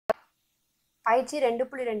பயிற்சி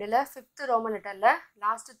 2.2ல 5th Roman லெட்டர்ல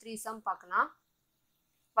last 3 some பார்க்கலாம்.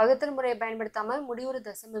 வகுத்தல் முறையை பயன்படுத்தாமல் முடிவுறு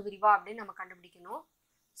தசம விரிவா அப்படின்னு நம்ம கண்டுபிடிக்கணும்.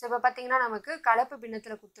 ஸோ இப்போ பார்த்தீங்கன்னா நமக்கு கலப்பு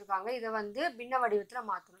பின்னத்தில் கொடுத்துருக்காங்க. இதை வந்து பின்ன வடிவத்தில்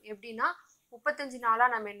மாற்றணும். எப்படின்னா 35 நாளாக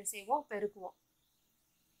நம்ம என்ன செய்வோம், பெருக்குவோம்.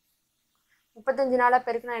 35 நாளாக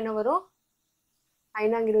பெருக்குனா என்ன வரும்,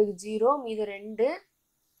 5 0 மீது 2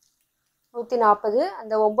 140.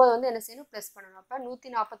 அந்த 9 வந்து என்ன செய்யணும், ப்ளஸ் பண்ணணும். அப்போ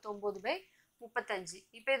 149/35.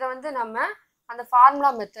 இப்போ இதை வந்து நம்ம அந்த ஃபார்முலா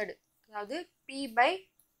மெத்தடு, அதாவது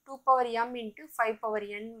p/2m ×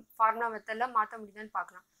 5n ஃபார்முலா மெத்தடில் மாற்ற முடியுதான்னு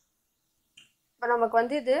பார்க்கலாம். இப்போ நமக்கு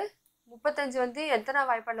வந்து இது 35 வந்து எத்தனை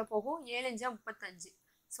வாய்ப்பாடில் போகும், 7 5 35.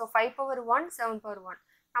 ஸோ 5/1 7/1.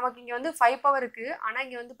 நமக்கு இங்கே வந்து 5 பவர் இருக்குது, ஆனால்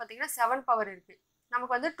இங்கே வந்து பார்த்தீங்கன்னா 7 பவர் இருக்குது.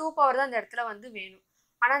 நமக்கு வந்து 2 பவர் தான் இந்த இடத்துல வந்து வேணும்.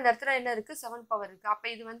 ஆனால் இந்த இடத்துல என்ன இருக்குது, 7 பவர் இருக்குது. அப்போ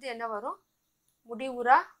இது வந்து என்ன வரும்,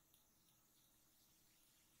 முடிவுறா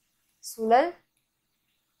சுழல்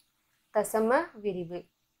தசம விரிவு.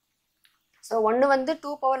 ஸோ ஒன்று வந்து 2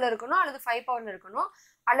 பவரில் இருக்கணும், அல்லது 5 பவரில் இருக்கணும்,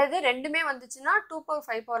 அல்லது ரெண்டுமே வந்துச்சுன்னா 2 பவர்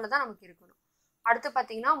 5 பவரில் தான் நமக்கு இருக்கணும். அடுத்து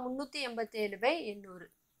பார்த்தீங்கன்னா 387/800.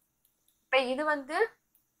 இப்போ இது வந்து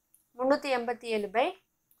 387/5/2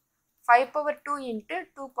 ×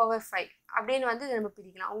 2/5 அப்படின்னு வந்து இதை நம்ம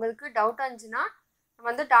பிரிக்கலாம். உங்களுக்கு டவுட்டாக இருந்துச்சுன்னா நம்ம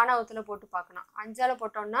வந்து டானாவத்தில் போட்டு பார்க்கலாம். 5ஆல்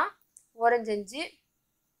போட்டோம்னா 4 5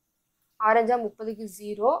 6 30க்கு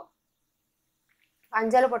 0.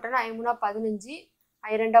 5ஆல் போட்டோம்னா 5 15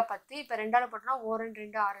 5 10. இப்போ 2ஆல் போட்டோம்னா 1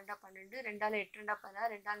 2 6 12, 2ஆல் 8 16,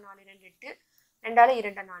 2ஆல் 4 2 8, 2ஆல்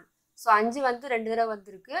 2 4. ஸோ 5 வந்து 2 தடவை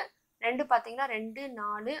வந்திருக்கு, 2 பார்த்தீங்கன்னா 2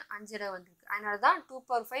 4 5 தடவை வந்திருக்கு. அதனால தான்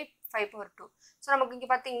 2/5 5/2. ஸோ நமக்கு இங்கே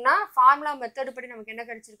பார்த்தீங்கன்னா ஃபார்முலா மெத்தடு படி நமக்கு என்ன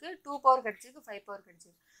கிடைச்சிருக்கு, 2 பவர் கிடைச்சிருக்கு, 5 பவர்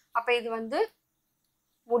கிடைச்சிருக்கு. அப்போ இது வந்து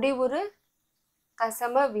முடிவுறு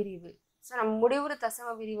தசம விரிவு. ஸோ நம்ம முடிவுறு தசம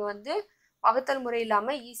விரிவு வந்து வகுத்தல் முறை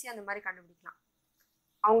இல்லாமல் ஈஸியாக அந்த மாதிரி கண்டுபிடிக்கலாம்.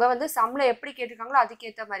 அவங்க வந்து சம்மில் எப்படி கேட்டிருக்காங்களோ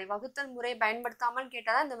அதுக்கேற்ற மாதிரி வகுத்தல் முறை பயன்படுத்தாமல்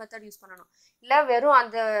கேட்டால் தான் இந்த மெத்தட் யூஸ் பண்ணணும். இல்லை வெறும்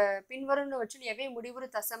அந்த பின்வரும்னு வச்சு எவை முடிவுறு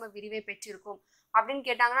தசம விரிவை பெற்றிருக்கும் அப்படின்னு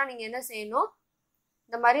கேட்டாங்கன்னா நீங்கள் என்ன செய்யணும்,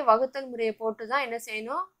 இந்த மாதிரி வகுத்தல் முறையை போட்டு தான் என்ன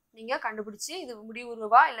செய்யணும், நீங்கள் கண்டுபிடிச்சி இது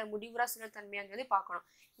முடிவுறுவா இல்லை முடிவுறா சுழல் தன்மையாங்கிறது பார்க்கணும்.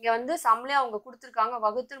 இங்கே வந்து சம்மில் அவங்க கொடுத்துருக்காங்க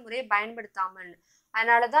வகுத்தல் முறையை பயன்படுத்தாமல்.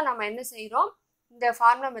 அதனால தான் நம்ம என்ன செய்கிறோம், இந்த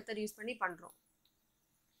ஃபார்முலா மெத்தட் யூஸ் பண்ணி பண்ணுறோம்.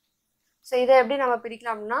 ஸோ இதை எப்படி நம்ம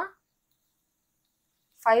பிரிக்கலாம் அப்படின்னா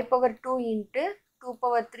 5/2 × 2/3 ×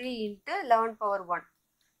 11/1.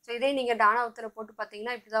 ஸோ இதே நீங்கள் டானாவத்தில் போட்டு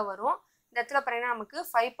பார்த்தீங்கன்னா இப்படி தான் வரும். இந்த இடத்துல பார்த்தீங்கன்னா நமக்கு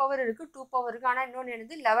 5 பவர் இருக்குது, 2 பவர் இருக்குது, ஆனால் இன்னொன்று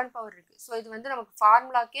என்னது 11 பவர் இருக்குது. ஸோ இது வந்து நமக்கு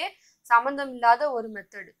ஃபார்முலாக்கே சம்மந்தம் இல்லாத ஒரு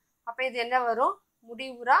மெத்தடு. அப்போ இது என்ன வரும்,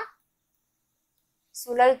 முடிவுறா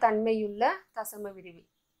சுழல் தன்மையுள்ள தசம விரிவு.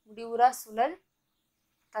 முடிவுறா சுழல்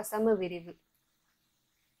தசம விரிவு.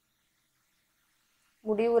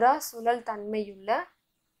 முடிவுறா சுழல் தன்மையுள்ள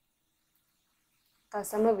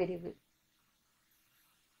தசம விரிவு.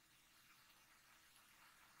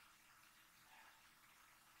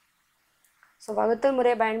 ஸோ வகுத்தல்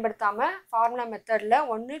முறையை பயன்படுத்தாமல் ஃபார்முலா மெத்தடில்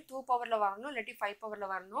ஒன்று 2 பவரில் வரணும், இல்லாட்டி 5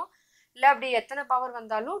 பவரில் வரணும், இல்லை அப்படி எத்தனை பவர்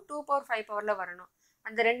வந்தாலும் 2 பவர் 5 பவரில் வரணும்.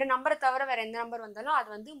 அந்த 2 நம்பரை தவிர வேறு எந்த நம்பர் வந்தாலும் அது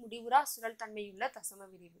வந்து முடிவுறா சுழல் தன்மையுள்ள தசம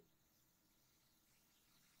விரிவு.